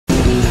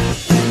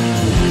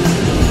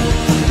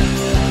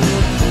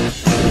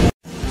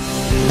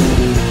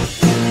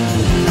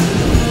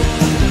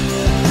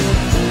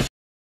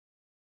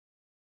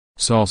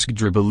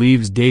Solskjaer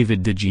believes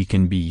David De Gea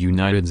can be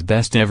United's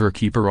best ever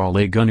keeper.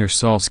 Ole Gunnar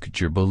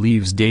Solskjaer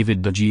believes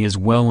David De Gea is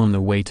well on the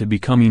way to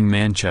becoming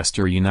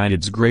Manchester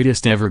United's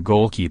greatest ever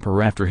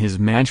goalkeeper after his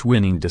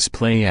match-winning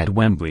display at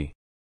Wembley.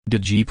 De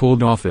Gea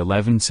pulled off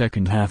 11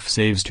 second-half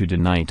saves to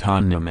deny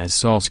Tottenham as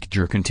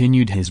Solskjaer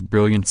continued his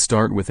brilliant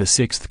start with a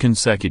sixth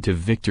consecutive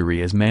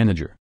victory as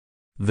manager.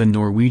 The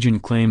Norwegian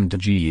claimed De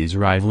Gea is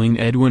rivaling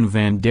Edwin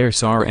van der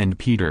Sar and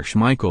Peter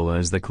Schmeichel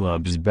as the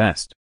club's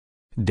best.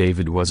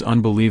 "David was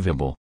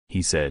unbelievable,"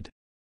 he said.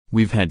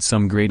 "We've had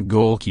some great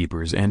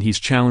goalkeepers and he's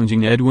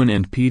challenging Edwin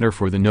and Peter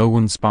for the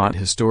no-one spot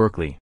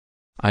historically.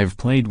 I've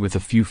played with a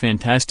few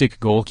fantastic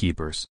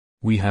goalkeepers,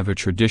 we have a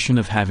tradition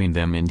of having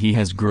them and he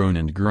has grown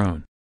and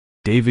grown.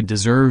 David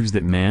deserves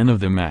that man of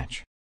the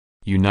match."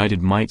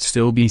 United might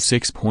still be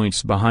 6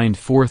 points behind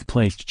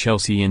fourth-placed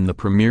Chelsea in the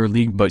Premier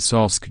League, but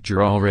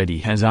Solskjaer already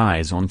has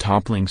eyes on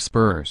toppling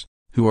Spurs,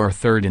 who are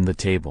third in the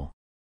table.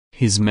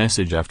 His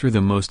message after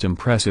the most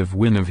impressive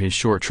win of his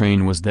short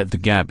reign was that the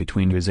gap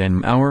between his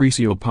and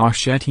Mauricio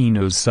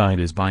Pochettino's side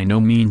is by no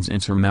means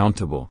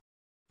insurmountable.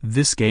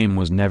 "This game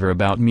was never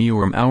about me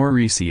or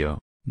Mauricio,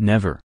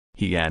 never,"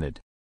 he added.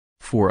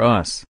 "For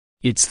us,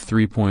 it's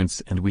 3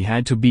 points and we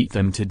had to beat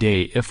them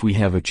today if we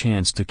have a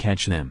chance to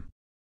catch them.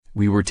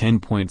 We were 10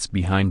 points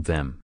behind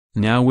them,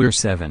 now we're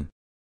 7.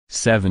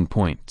 7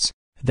 points,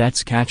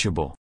 that's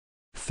catchable.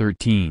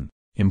 13,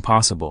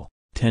 impossible,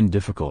 10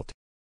 difficult.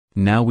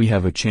 Now we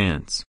have a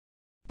chance."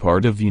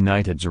 Part of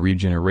United's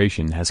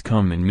regeneration has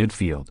come in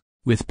midfield,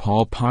 with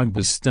Paul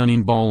Pogba's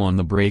stunning ball on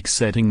the break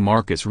setting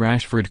Marcus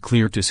Rashford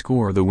clear to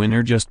score the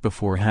winner just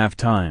before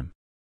half-time.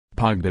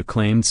 Pogba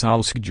claimed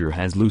Solskjaer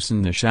has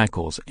loosened the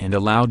shackles and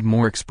allowed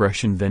more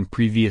expression than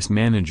previous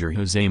manager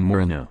Jose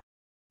Mourinho.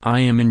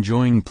 "I am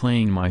enjoying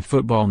playing my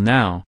football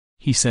now,"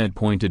 he said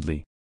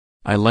pointedly.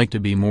 "I like to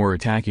be more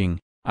attacking,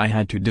 I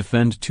had to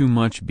defend too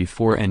much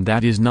before and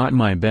that is not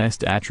my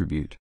best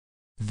attribute.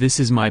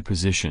 This is my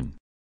position."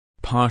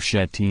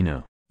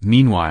 Pochettino,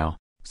 meanwhile,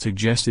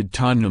 suggested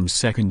Tottenham's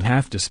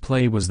second-half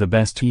display was the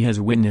best he has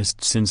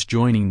witnessed since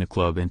joining the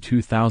club in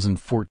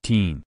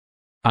 2014.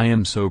 "I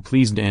am so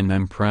pleased and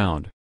I'm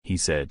proud," he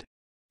said.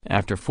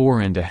 "After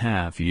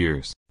 4.5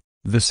 years,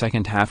 the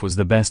second half was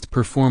the best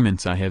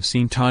performance I have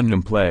seen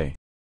Tottenham play.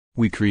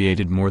 We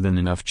created more than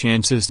enough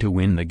chances to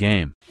win the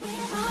game."